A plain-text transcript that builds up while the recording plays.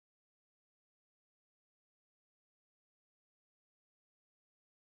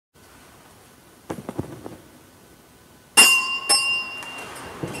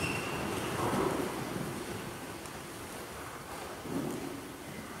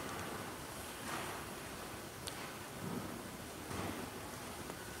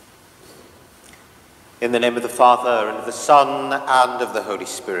In the name of the Father, and of the Son, and of the Holy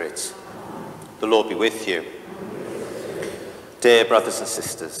Spirit. The Lord be with you. Dear brothers and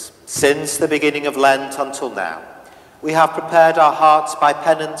sisters, since the beginning of Lent until now, we have prepared our hearts by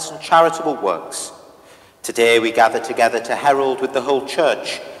penance and charitable works. Today we gather together to herald with the whole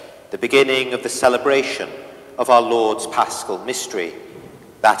Church the beginning of the celebration of our Lord's Paschal mystery,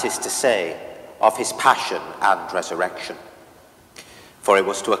 that is to say, of his passion and resurrection. For it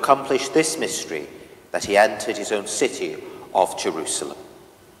was to accomplish this mystery that he entered his own city of Jerusalem.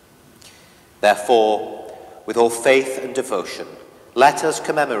 Therefore, with all faith and devotion, let us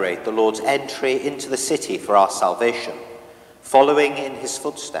commemorate the Lord's entry into the city for our salvation, following in his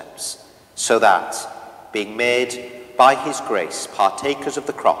footsteps, so that, being made by his grace partakers of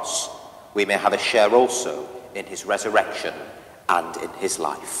the cross, we may have a share also in his resurrection and in his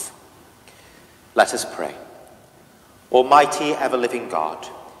life. Let us pray. Almighty ever-living God,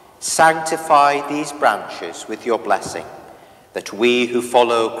 sanctify these branches with your blessing, that we who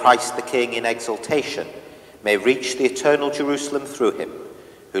follow Christ the King in exaltation may reach the eternal Jerusalem through him,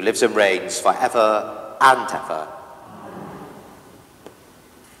 who lives and reigns for ever and ever.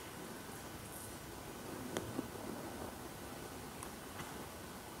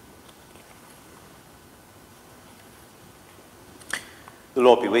 The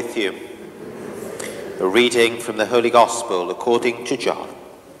Lord be with you. A reading from the Holy Gospel according to John.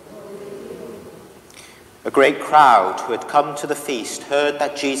 A great crowd who had come to the feast heard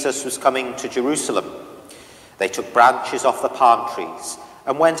that Jesus was coming to Jerusalem. They took branches off the palm trees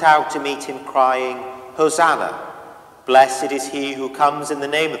and went out to meet him, crying, "Hosanna! Blessed is he who comes in the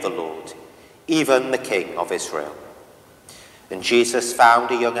name of the Lord, even the King of Israel." And Jesus found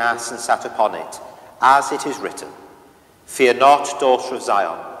a young ass and sat upon it, as it is written, "Fear not, daughter of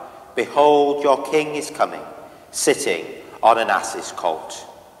Zion. Behold, your king is coming, sitting on an ass's colt."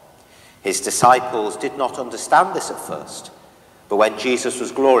 His disciples did not understand this at first, but when Jesus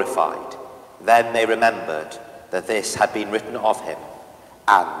was glorified, then they remembered that this had been written of him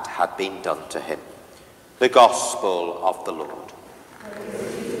and had been done to him. The Gospel of the Lord.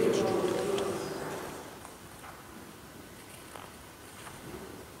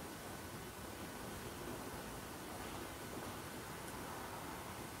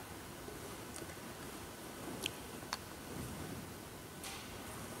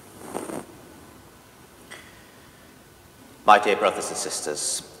 My dear brothers and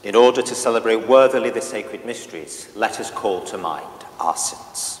sisters, in order to celebrate worthily the sacred mysteries, let us call to mind our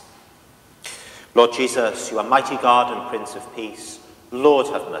sins. Lord Jesus, you are mighty God and Prince of Peace. Lord,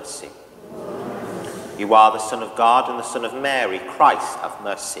 have mercy. You are the Son of God and the Son of Mary. Christ, have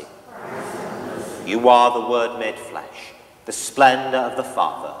mercy. You are the Word made flesh, the splendour of the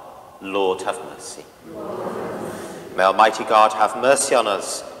Father. Lord, have mercy. May Almighty God have mercy on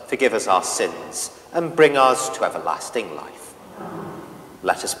us, forgive us our sins, and bring us to everlasting life.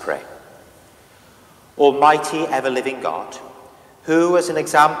 Let us pray. Almighty ever-living God, who, as an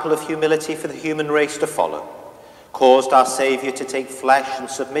example of humility for the human race to follow, caused our Saviour to take flesh and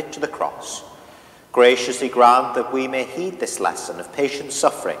submit to the cross, graciously grant that we may heed this lesson of patient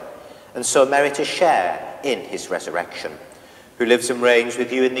suffering and so merit a share in his resurrection, who lives and reigns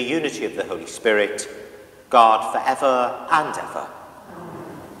with you in the unity of the Holy Spirit, God, for ever and ever.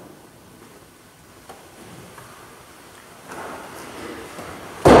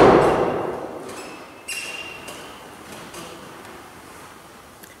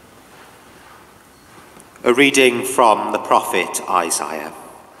 A reading from the prophet Isaiah.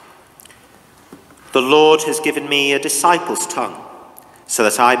 The Lord has given me a disciple's tongue, so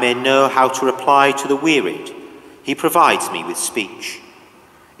that I may know how to reply to the wearied. He provides me with speech.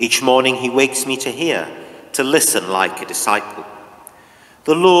 Each morning he wakes me to hear, to listen like a disciple.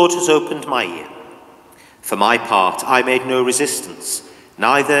 The Lord has opened my ear. For my part, I made no resistance,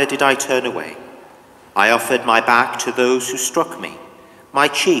 neither did I turn away. I offered my back to those who struck me, my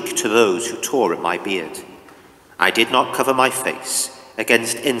cheek to those who tore at my beard. I did not cover my face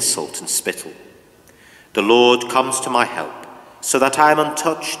against insult and spittle. The Lord comes to my help, so that I am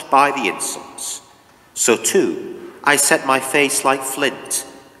untouched by the insults. So too, I set my face like flint.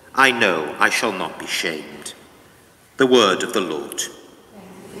 I know I shall not be shamed. The word of the Lord.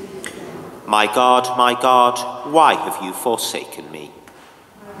 My God, why have you forsaken me?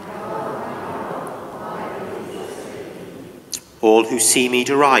 All who see me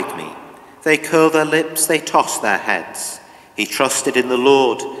deride me. They curl their lips, they toss their heads. He trusted in the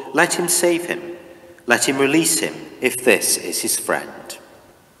Lord. Let him save him. Let him release him, if this is his friend.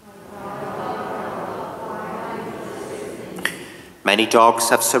 Many dogs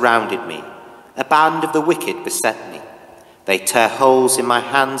have surrounded me. A band of the wicked beset me. They tear holes in my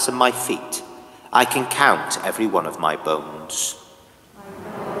hands and my feet. I can count every one of my bones.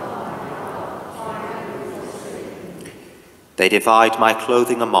 They divide my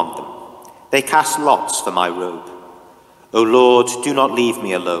clothing among them. They cast lots for my robe. O Lord, do not leave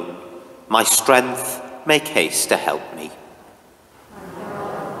me alone. My strength, make haste to help me.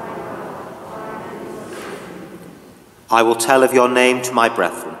 I will tell of your name to my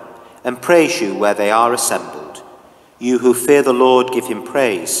brethren, and praise you where they are assembled. You who fear the Lord, give him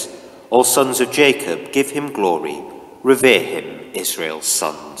praise. All sons of Jacob, give him glory. Revere him, Israel's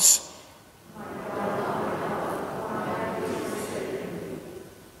sons.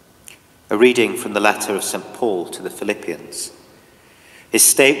 A reading from the letter of St. Paul to the Philippians. His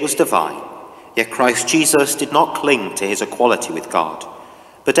state was divine, yet Christ Jesus did not cling to his equality with God,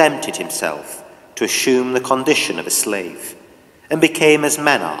 but emptied himself to assume the condition of a slave, and became as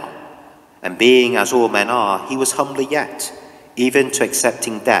men are. And being as all men are, he was humbly yet, even to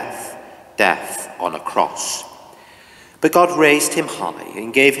accepting death on a cross. But God raised him high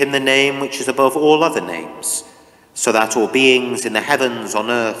and gave him the name which is above all other names, so that all beings in the heavens, on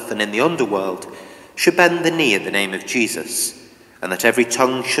earth, and in the underworld should bend the knee at the name of Jesus, and that every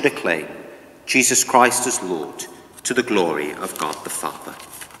tongue should acclaim Jesus Christ as Lord, to the glory of God the Father.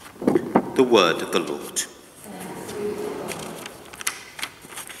 The word of the Lord.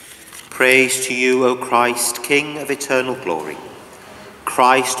 Praise to you, O Christ, King of eternal glory.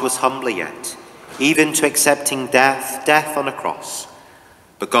 Christ was humbly yet, even to accepting death on a cross.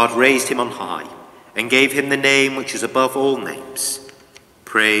 But God raised him on high, and gave him the name which is above all names.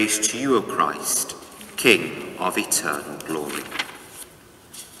 Praise to you, O Christ, King of eternal glory.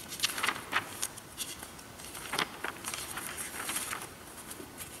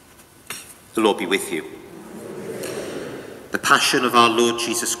 The Lord be with you. The Passion of our Lord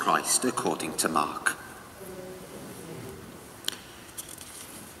Jesus Christ according to Mark.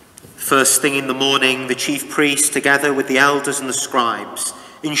 First thing in the morning, the chief priests, together with the elders and the scribes,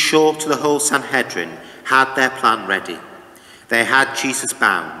 in short, the whole Sanhedrin, had their plan ready. They had Jesus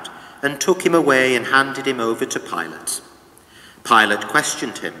bound and took him away and handed him over to Pilate. Pilate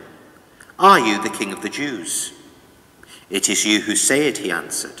questioned him, "Are you the king of the Jews?" "It is you who say it," he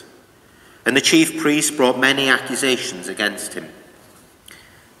answered. And the chief priests brought many accusations against him.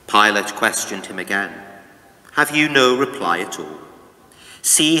 Pilate questioned him again, "Have you no reply at all?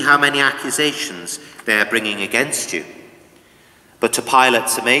 See how many accusations they are bringing against you." But to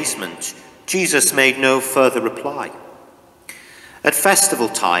Pilate's amazement, Jesus made no further reply. At festival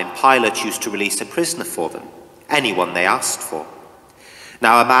time, Pilate used to release a prisoner for them, anyone they asked for.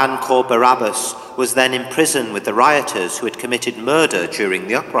 Now a man called Barabbas was then in prison with the rioters who had committed murder during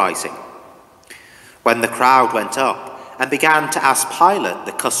the uprising. When the crowd went up and began to ask Pilate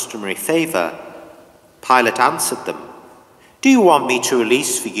the customary favor, Pilate answered them, "Do you want me to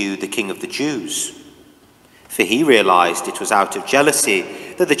release for you the king of the Jews?" For he realized it was out of jealousy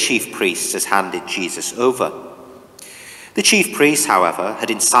that the chief priests had handed Jesus over. The chief priests, however, had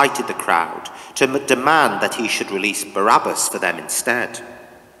incited the crowd to demand that he should release Barabbas for them instead.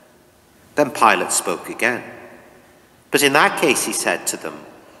 Then Pilate spoke again. "But in that case," he said to them,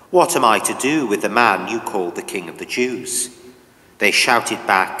 "what am I to do with the man you call the king of the Jews?" They shouted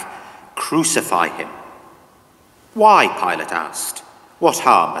back, "Crucify him." "Why?" Pilate asked. "What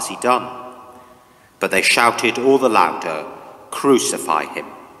harm has he done?" But they shouted all the louder, "Crucify him."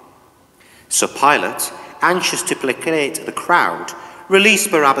 So Pilate, anxious to placate the crowd, released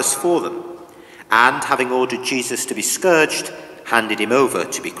Barabbas for them, and having ordered Jesus to be scourged, handed him over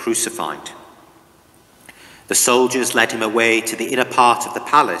to be crucified. The soldiers led him away to the inner part of the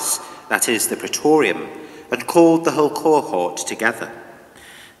palace, that is, the praetorium, and called the whole cohort together.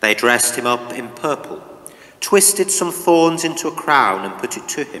 They dressed him up in purple, twisted some thorns into a crown and put it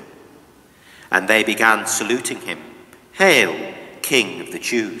to him. And they began saluting him, "Hail, King of the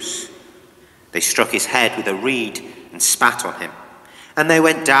Jews." They struck his head with a reed and spat on him, and they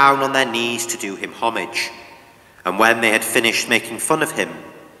went down on their knees to do him homage. And when they had finished making fun of him,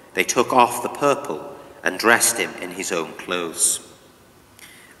 they took off the purple and dressed him in his own clothes.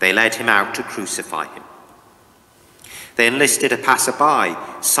 They led him out to crucify him. They enlisted a passerby,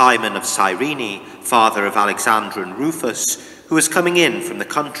 Simon of Cyrene, father of Alexander and Rufus, who was coming in from the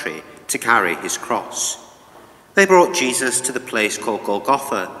country to carry his cross. They brought Jesus to the place called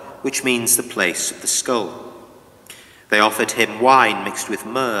Golgotha, which means the place of the skull. They offered him wine mixed with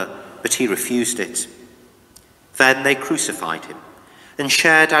myrrh, but he refused it. Then they crucified him and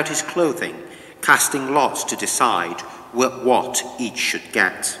shared out his clothing, casting lots to decide what each should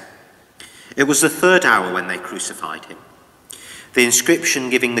get. It was the third hour when they crucified him. The inscription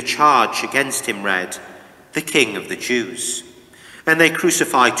giving the charge against him read, "The King of the Jews." And they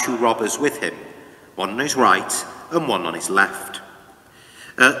crucified 2 robbers with him, one on his right and one on his left.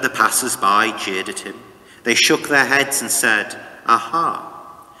 The passers-by jeered at him. They shook their heads and said, "Aha!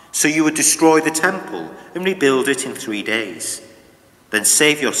 So you would destroy the temple and rebuild it in 3 days? Then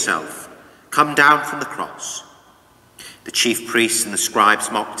save yourself. Come down from the cross." The chief priests and the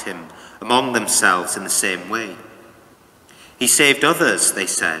scribes mocked him among themselves in the same way. "He saved others," they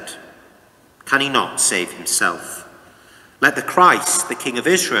said. "Can he not save himself? Let the Christ, the King of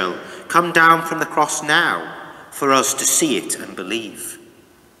Israel, come down from the cross now for us to see it and believe."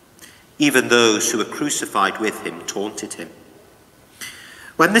 Even those who were crucified with him taunted him.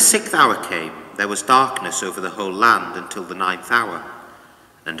 When the 6th hour came, there was darkness over the whole land until the 9th hour.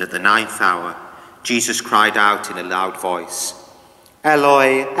 And at the 9th hour, Jesus cried out in a loud voice,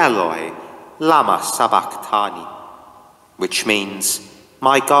 "Eloi, Eloi, lama sabachthani," which means,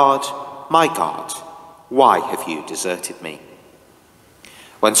 my God, why have you deserted me?"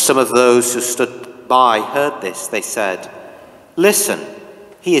 When some of those who stood by heard this, they said, "Listen,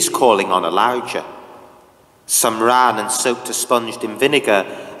 he is calling on Elijah." Some ran and soaked a sponge in vinegar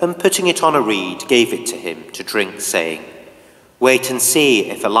and putting it on a reed gave it to him to drink, saying, "Wait and see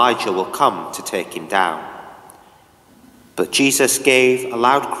if Elijah will come to take him down." But Jesus gave a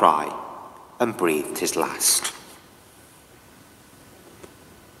loud cry and breathed his last.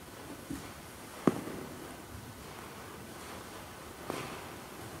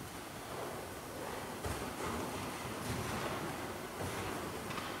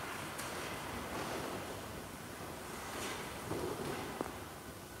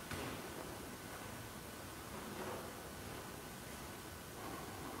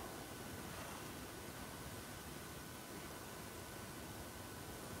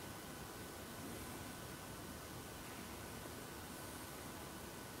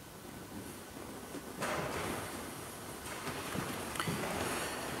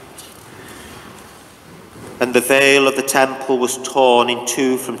 And the veil of the temple was torn in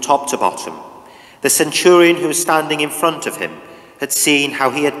two from top to bottom. The centurion who was standing in front of him had seen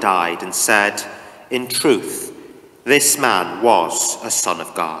how he had died and said, "In truth, this man was a son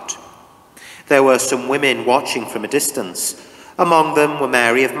of God." There were some women watching from a distance. Among them were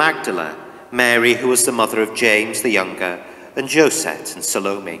Mary of Magdala, Mary who was the mother of James the younger, and Joseph and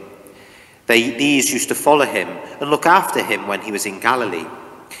Salome. These used to follow him and look after him when he was in Galilee.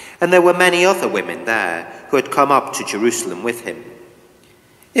 And there were many other women there who had come up to Jerusalem with him.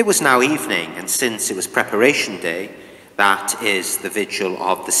 It was now evening, and since it was preparation day, that is, the vigil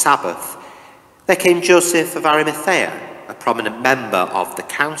of the Sabbath, there came Joseph of Arimathea, a prominent member of the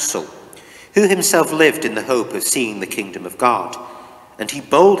council, who himself lived in the hope of seeing the kingdom of God. And he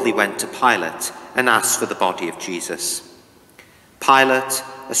boldly went to Pilate and asked for the body of Jesus. Pilate,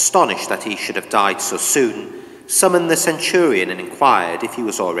 astonished that he should have died so soon, summoned the centurion and inquired if he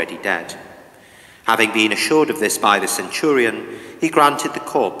was already dead. Having been assured of this by the centurion, he granted the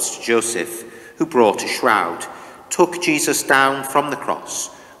corpse to Joseph, who brought a shroud, took Jesus down from the cross,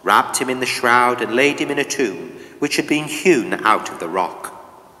 wrapped him in the shroud and laid him in a tomb which had been hewn out of the rock.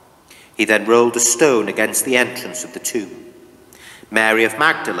 He then rolled a stone against the entrance of the tomb. Mary of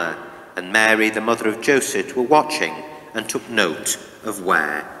Magdala and Mary, the mother of Joseph, were watching and took note of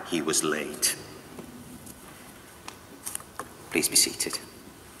where he was laid. Please be seated.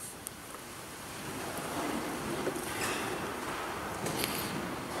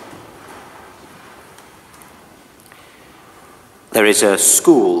 There is a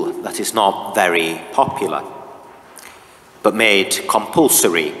school that is not very popular, but made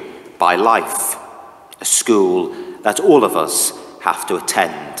compulsory by life, a school that all of us have to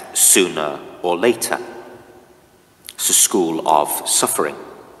attend sooner or later. It's a school of suffering.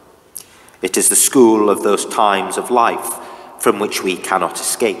 It is the school of those times of life from which we cannot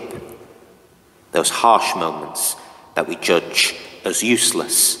escape, those harsh moments that we judge as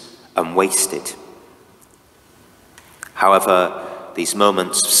useless and wasted. However, these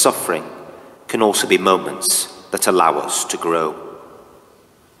moments of suffering can also be moments that allow us to grow.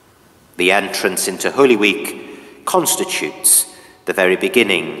 The entrance into Holy Week constitutes the very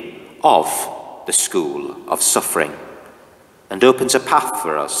beginning of the school of suffering and opens a path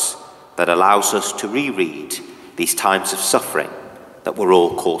for us that allows us to reread these times of suffering that we're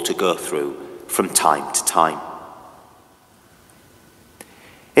all called to go through from time to time.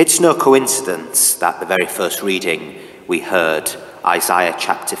 It's no coincidence that the very first reading we heard, Isaiah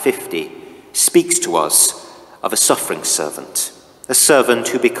chapter 50, speaks to us of a suffering servant, a servant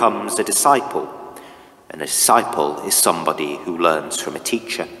who becomes a disciple, and a disciple is somebody who learns from a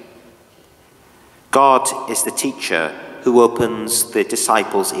teacher. God is the teacher who opens the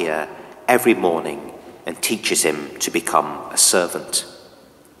disciple's ear every morning and teaches him to become a servant.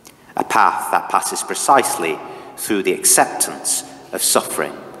 a path that passes precisely through the acceptance of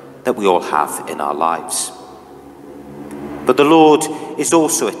suffering that we all have in our lives. But the Lord is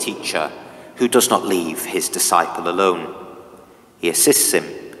also a teacher who does not leave his disciple alone. He assists him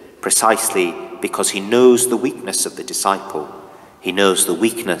precisely because he knows the weakness of the disciple. He knows the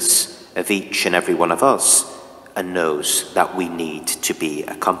weakness of each and every one of us and knows that we need to be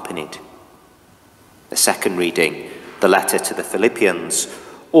accompanied. The second reading, the letter to the Philippians,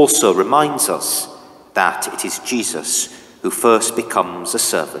 also reminds us that it is Jesus who first becomes a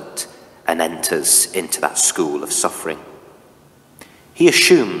servant and enters into that school of suffering. He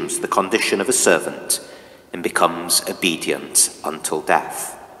assumes the condition of a servant and becomes obedient until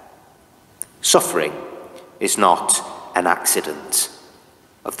death. Suffering is not an accident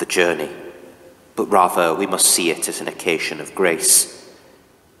of the journey, but rather we must see it as an occasion of grace,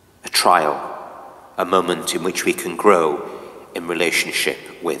 a trial, a moment in which we can grow in relationship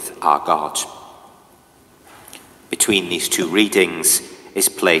with our God. Between these two readings is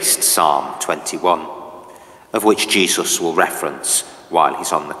placed Psalm 21, of which Jesus will reference while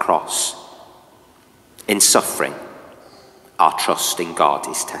he's on the cross. In suffering, our trust in God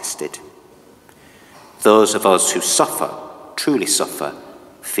is tested. Those of us who suffer, truly suffer,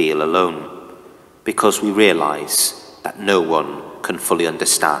 feel alone because we realize that no one can fully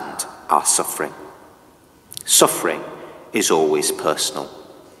understand our suffering. Suffering is always personal.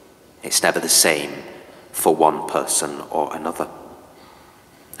 It's never the same for one person or another.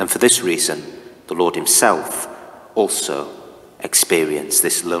 And for this reason, the Lord himself also experienced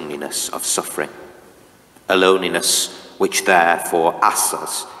this loneliness of suffering, a loneliness which therefore asks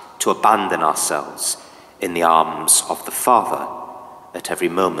us to abandon ourselves in the arms of the Father at every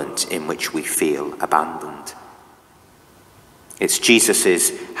moment in which we feel abandoned. It's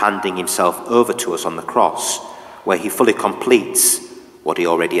Jesus' handing himself over to us on the cross where he fully completes what he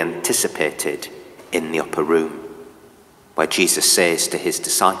already anticipated in the upper room, where Jesus says to his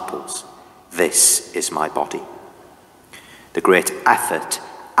disciples, "This is my body." The great effort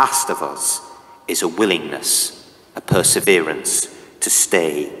asked of us is a willingness, a perseverance to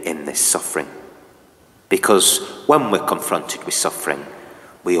stay in this suffering. Because when we're confronted with suffering,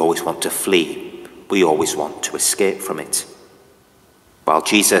 we always want to flee. We always want to escape from it. While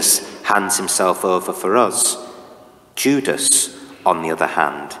Jesus hands himself over for us, Judas, on the other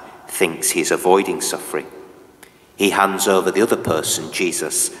hand, thinks he's avoiding suffering. He hands over the other person,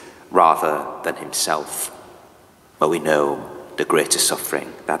 Jesus, rather than himself. But we know the greater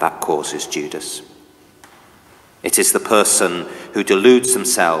suffering that causes Judas. It is the person who deludes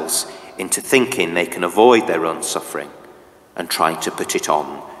themselves into thinking they can avoid their own suffering and trying to put it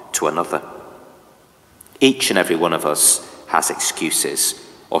on to another. Each and every one of us has excuses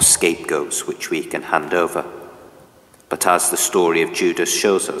or scapegoats which we can hand over. But as the story of Judas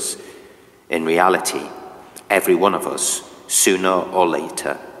shows us, in reality, every one of us, sooner or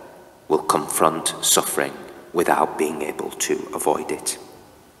later, will confront suffering without being able to avoid it.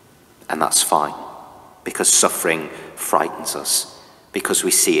 And that's fine, because suffering frightens us, because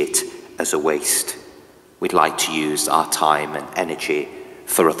we see it as a waste. We'd like to use our time and energy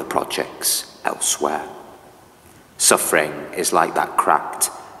for other projects elsewhere. Suffering is like that cracked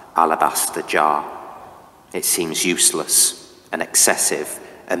alabaster jar. It seems useless, an excessive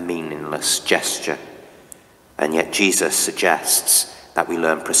and meaningless gesture. And yet Jesus suggests that we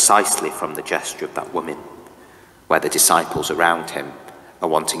learn precisely from the gesture of that woman, where the disciples around him are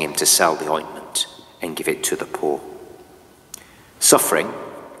wanting him to sell the ointment and give it to the poor. Suffering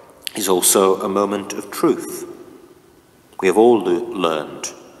is also a moment of truth. We have all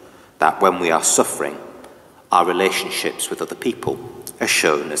learned that when we are suffering, our relationships with other people are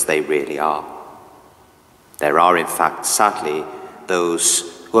shown as they really are. There are, in fact, sadly,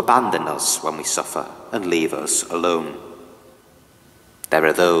 those who abandon us when we suffer and leave us alone. There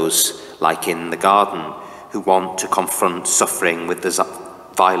are those, like in the garden, who want to confront suffering with the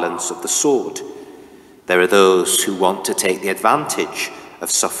violence of the sword. There are those who want to take the advantage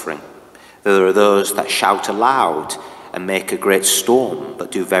of suffering. There are those that shout aloud and make a great storm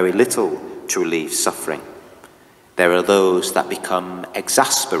but do very little to relieve suffering. There are those that become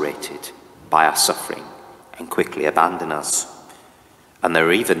exasperated by our suffering and quickly abandon us. And there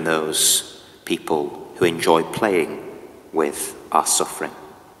are even those people who enjoy playing with our suffering.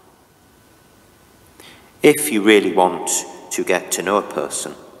 If you really want to get to know a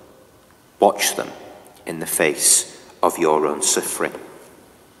person, watch them in the face of your own suffering.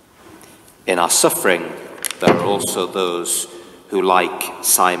 In our suffering, there are also those who, like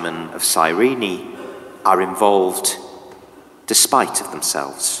Simon of Cyrene, are involved despite of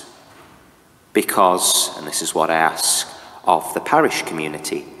themselves. Because, and this is what I ask of the parish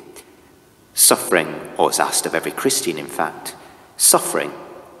community, Suffering, or is asked of every Christian in fact, suffering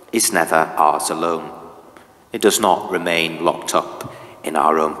is never ours alone. It does not remain locked up in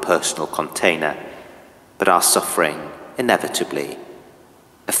our own personal container, but our suffering inevitably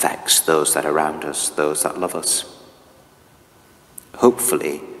affects those that are around us, those that love us.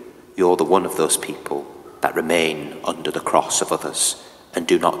 Hopefully, you're the one of those people that remain under the cross of others and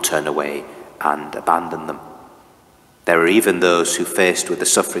do not turn away and abandon them. There are even those who, faced with the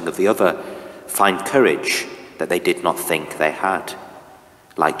suffering of the other, find courage that they did not think they had,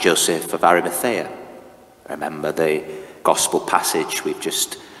 like Joseph of Arimathea. Remember, the gospel passage we've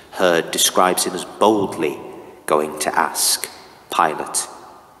just heard describes him as boldly going to ask Pilate.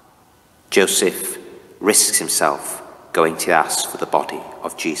 Joseph risks himself going to ask for the body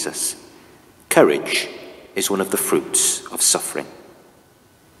of Jesus. Courage is one of the fruits of suffering.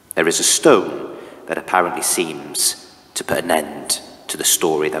 There is a stone that apparently seems to put an end to the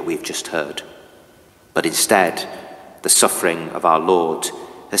story that we've just heard. But instead, the suffering of our Lord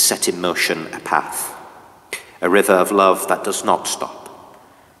has set in motion a path, a river of love that does not stop.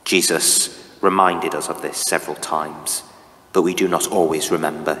 Jesus reminded us of this several times, but we do not always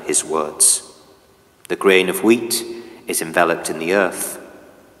remember his words. The grain of wheat is enveloped in the earth,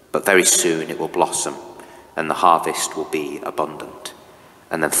 but very soon it will blossom and the harvest will be abundant.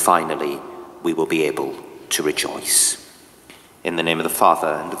 And then finally, we will be able to rejoice. In the name of the Father,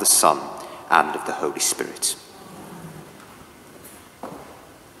 and of the Son, and of the Holy Spirit.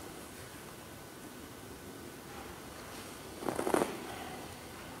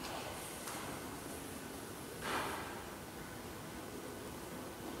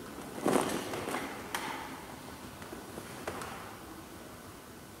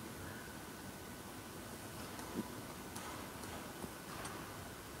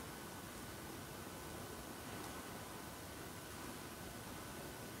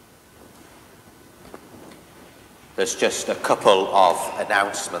 There's just a couple of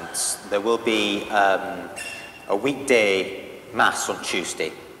announcements. There will be a weekday Mass on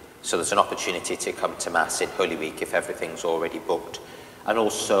Tuesday, so there's an opportunity to come to Mass in Holy Week if everything's already booked. And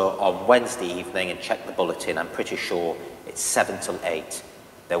also on Wednesday evening, and check the bulletin, I'm pretty sure it's 7 till 8,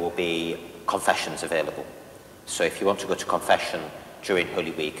 there will be confessions available. So if you want to go to confession during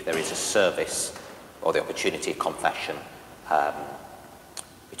Holy Week, there is a service or the opportunity of confession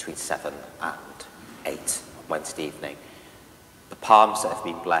between 7 and 8. Wednesday evening. The palms that have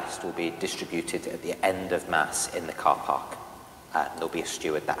been blessed will be distributed at the end of Mass in the car park. And there'll be a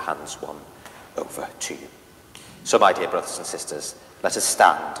steward that hands one over to you. So, my dear brothers and sisters, let us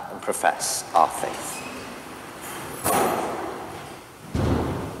stand and profess our faith.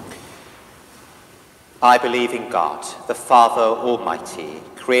 I believe in God, the Father Almighty,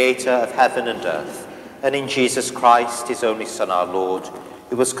 creator of heaven and earth, and in Jesus Christ, his only Son, our Lord,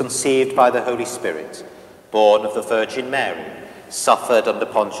 who was conceived by the Holy Spirit, born of the Virgin Mary, suffered under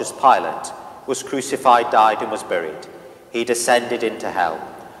Pontius Pilate, was crucified, died, and was buried. He descended into hell.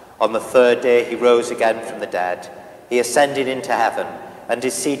 On the third day he rose again from the dead. He ascended into heaven and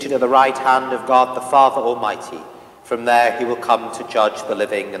is seated at the right hand of God the Father Almighty. From there he will come to judge the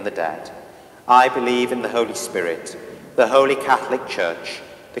living and the dead. I believe in the Holy Spirit, the Holy Catholic Church,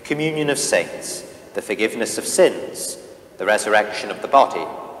 the communion of saints, the forgiveness of sins, the resurrection of the body,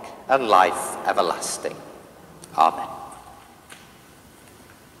 and life everlasting. Amen.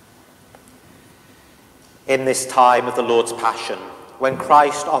 In this time of the Lord's Passion, when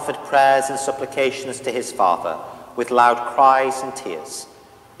Christ offered prayers and supplications to his Father with loud cries and tears,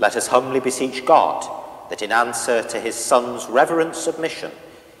 let us humbly beseech God that in answer to his Son's reverent submission,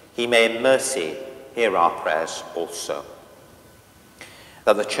 he may in mercy hear our prayers also.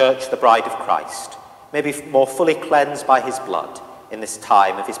 That the Church, the bride of Christ, may be more fully cleansed by his blood in this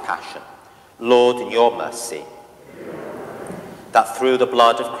time of his Passion. Lord, in your mercy, that through the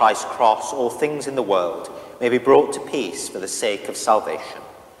blood of Christ's cross all things in the world may be brought to peace for the sake of salvation.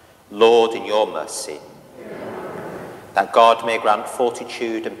 Lord, in your mercy, that God may grant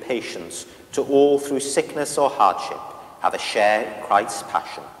fortitude and patience to all through sickness or hardship have a share in Christ's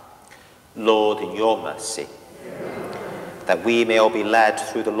passion. Lord, in your mercy, that we may all be led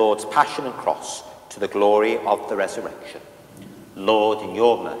through the Lord's passion and cross to the glory of the resurrection. Lord, in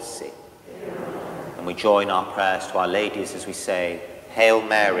your mercy. And we join our prayers to Our Ladies as we say, Hail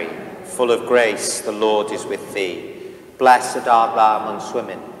Mary, full of grace, the Lord is with thee. Blessed art thou amongst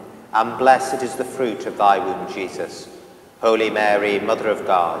women, and blessed is the fruit of thy womb, Jesus. Holy Mary, Mother of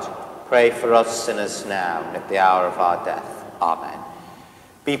God, pray for us sinners now and at the hour of our death. Amen.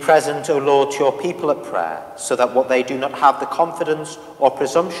 Be present, O Lord, to your people at prayer, so that what they do not have the confidence or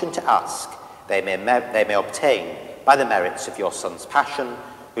presumption to ask, they may obtain by the merits of your Son's passion,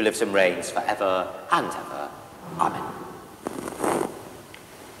 who lives and reigns forever and ever. Amen.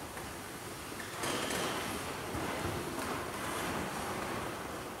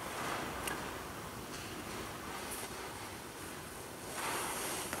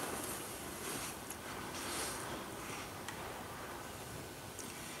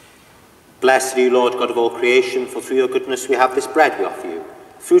 Blessed are you, Lord God of all creation, for through your goodness we have this bread we offer you,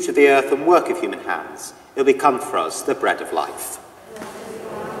 fruit of the earth and work of human hands. It will become for us the bread of life.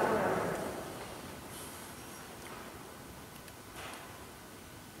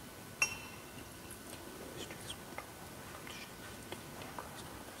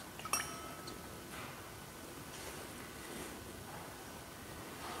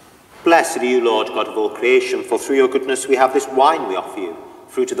 Blessed are you, Lord God of all creation, for through your goodness we have this wine we offer you,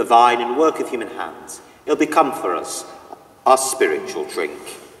 fruit of the vine and work of human hands. It will become for us our spiritual drink.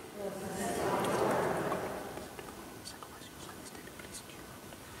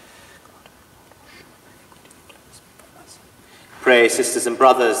 Pray, sisters and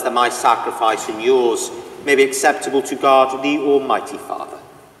brothers, that my sacrifice and yours may be acceptable to God, the Almighty Father.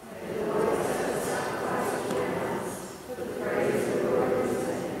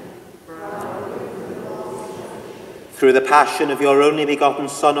 Through the passion of your only begotten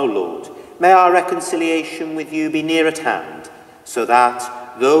Son, O Lord, may our reconciliation with you be near at hand, so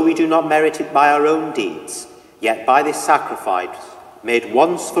that, though we do not merit it by our own deeds, yet by this sacrifice, made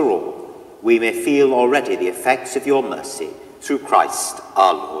once for all, we may feel already the effects of your mercy, through Christ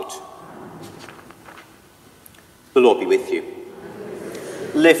our Lord. The Lord be with you.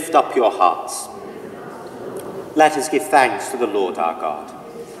 Lift up your hearts. Let us give thanks to the Lord our God.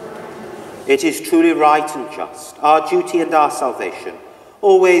 It is truly right and just, our duty and our salvation,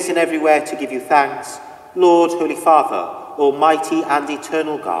 always and everywhere to give you thanks, Lord, Holy Father, Almighty and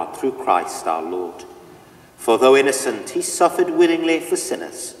eternal God, through Christ our Lord. For though innocent, he suffered willingly for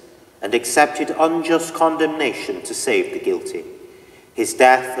sinners, and accepted unjust condemnation to save the guilty. His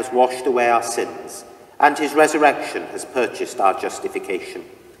death has washed away our sins, and his resurrection has purchased our justification.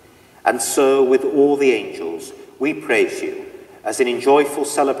 And so, with all the angels, we praise you, as in joyful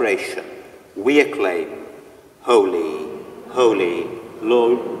celebration, we acclaim, Holy, holy,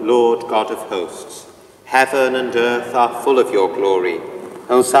 Lord God of hosts. Heaven and earth are full of your glory.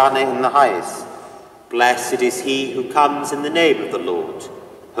 Hosanna in the highest. Blessed is he who comes in the name of the Lord.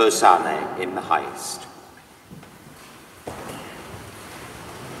 Hosanna in the highest.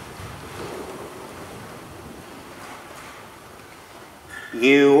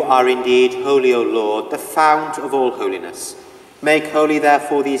 You are indeed holy, O Lord, the fount of all holiness. Make holy,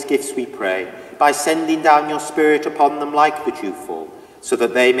 therefore, these gifts, we pray, by sending down your Spirit upon them like the dewfall, so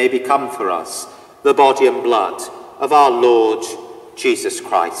that they may become for us the body and blood of our Lord Jesus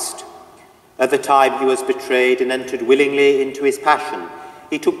Christ. At the time he was betrayed and entered willingly into his passion,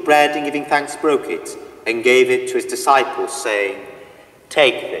 he took bread and, giving thanks, broke it and gave it to his disciples, saying,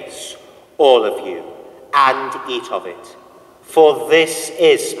 "Take this, all of you, and eat of it, for this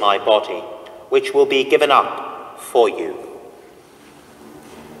is my body, which will be given up for you."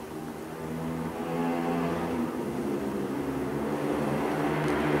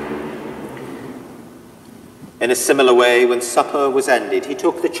 In a similar way, when supper was ended, he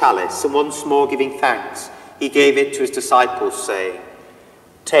took the chalice, and once more giving thanks, he gave it to his disciples, saying,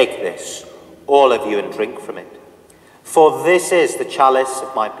 "Take this, all of you, and drink from it. For this is the chalice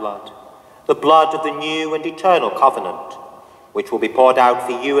of my blood, the blood of the new and eternal covenant, which will be poured out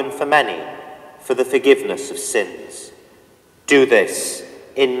for you and for many, for the forgiveness of sins. Do this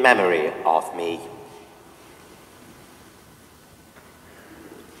in memory of me."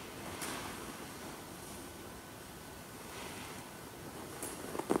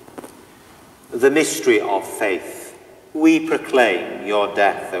 The mystery of faith. We proclaim your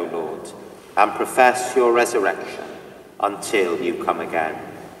death, O Lord, and profess your resurrection until you come again.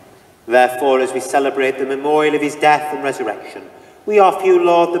 Therefore, as we celebrate the memorial of his death and resurrection, we offer you,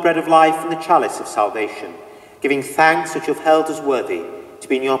 Lord, the bread of life and the chalice of salvation, giving thanks that you have held us worthy to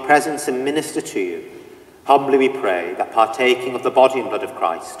be in your presence and minister to you. Humbly we pray that, partaking of the body and blood of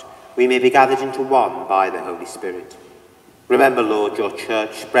Christ, we may be gathered into one by the Holy Spirit. Remember, Lord, your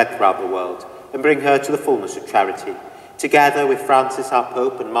church spread throughout the world, and bring her to the fullness of charity, together with Francis our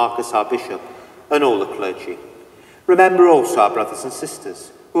Pope and Marcus our Bishop, and all the clergy. Remember also our brothers and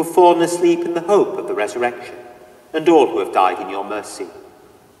sisters, who have fallen asleep in the hope of the resurrection, and all who have died in your mercy.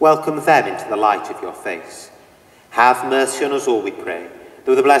 Welcome them into the light of your face. Have mercy on us all, we pray, that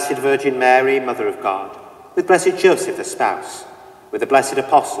with the Blessed Virgin Mary, Mother of God, with blessed Joseph, the spouse, with the blessed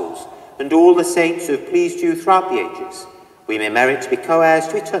apostles, and all the saints who have pleased you throughout the ages, we may merit to be co-heirs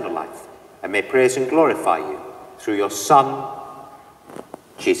to eternal life, and may praise and glorify you through your Son,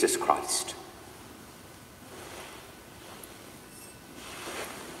 Jesus Christ.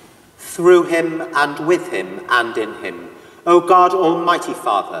 Through him and with him and in him, O God, Almighty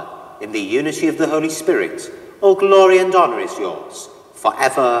Father, in the unity of the Holy Spirit, all glory and honour is yours,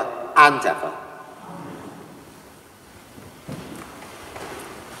 forever and ever.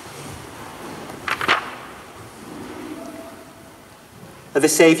 At the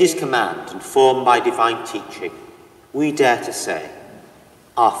Saviour's command, informed by divine teaching, we dare to say,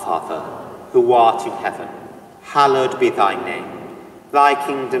 Our Father, who art in heaven, hallowed be thy name. Thy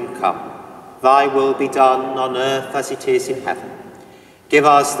kingdom come, thy will be done on earth as it is in heaven. Give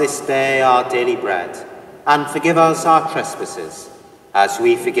us this day our daily bread, and forgive us our trespasses, as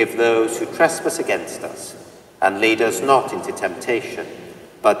we forgive those who trespass against us. And lead us not into temptation,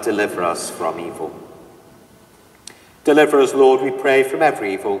 but deliver us from evil. Deliver us, Lord, we pray, from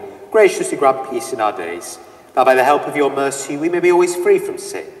every evil. Graciously grant peace in our days, that by the help of your mercy we may be always free from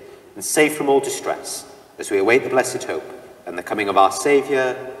sin, and safe from all distress, as we await the blessed hope and the coming of our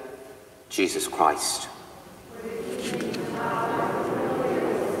Saviour, Jesus Christ.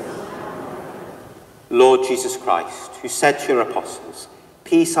 Lord Jesus Christ, who said to your apostles,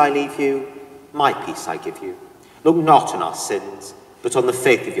 Peace I leave you, my peace I give you. Look not on our sins, but on the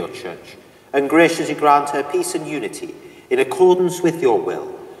faith of your church, and graciously grant her peace and unity in accordance with your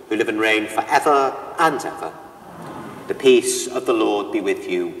will, who live and reign for ever and ever. The peace of the Lord be with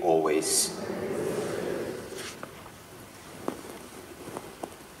you always.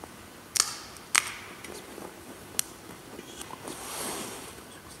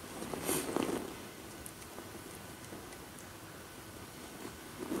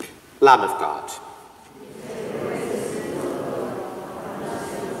 Lamb of God.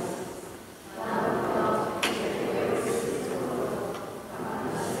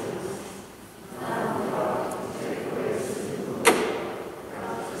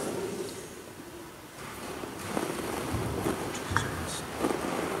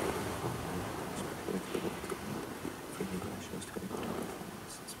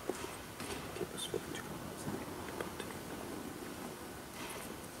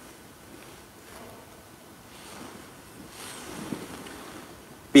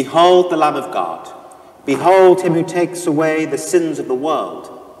 Behold the Lamb of God. Behold him who takes away the sins of the world.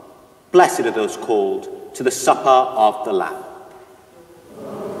 Blessed are those called to the supper of the Lamb.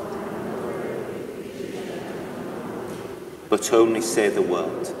 But only say the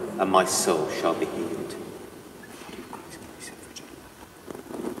word, and my soul shall be healed.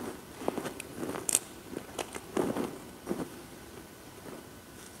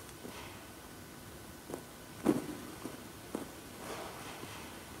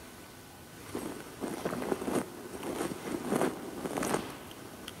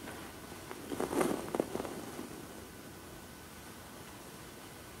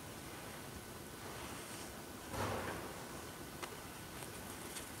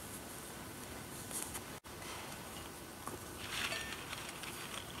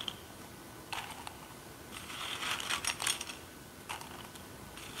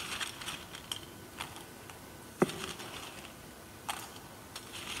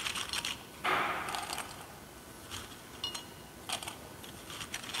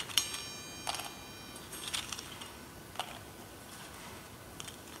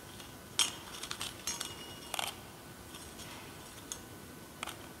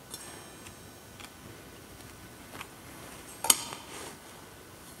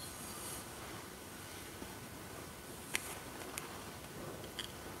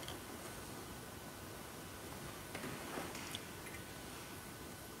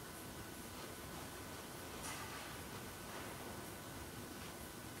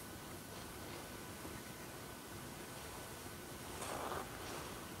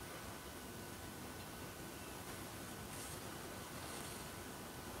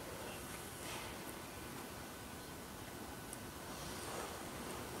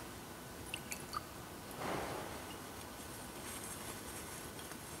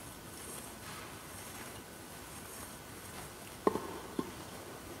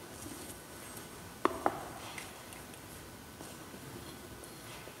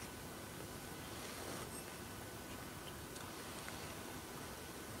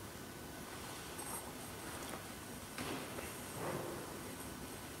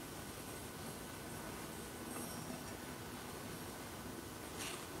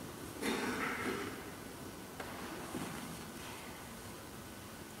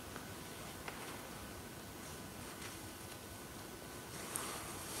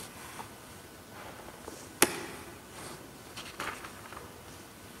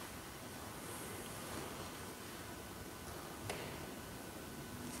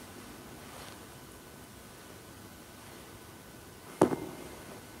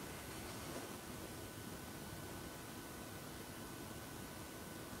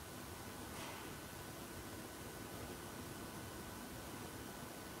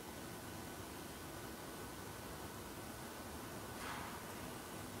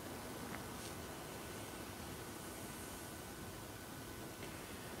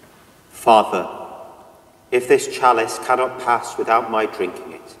 Father, if this chalice cannot pass without my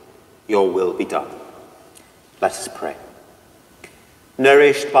drinking it, your will be done. Let us pray.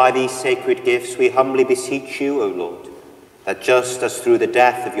 Nourished by these sacred gifts, we humbly beseech you, O Lord, that just as through the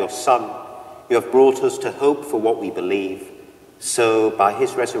death of your Son, you have brought us to hope for what we believe, so by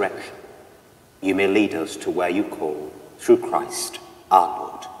his resurrection, you may lead us to where you call, through Christ our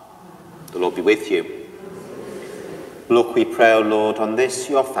Lord. The Lord be with you. Look, we pray, O Lord, on this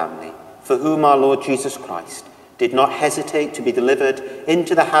your family, for whom our Lord Jesus Christ did not hesitate to be delivered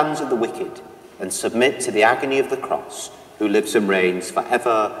into the hands of the wicked and submit to the agony of the cross, who lives and reigns for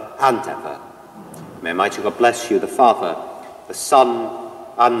ever and ever. May Almighty God bless you, the Father, the Son,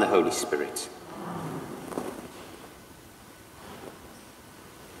 and the Holy Spirit.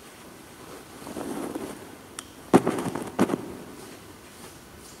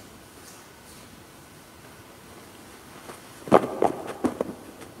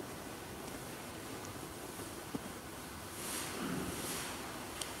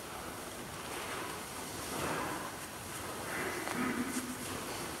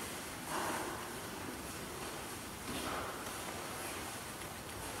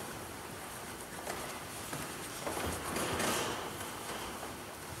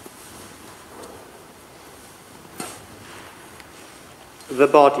 The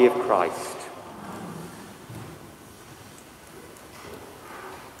body of Christ.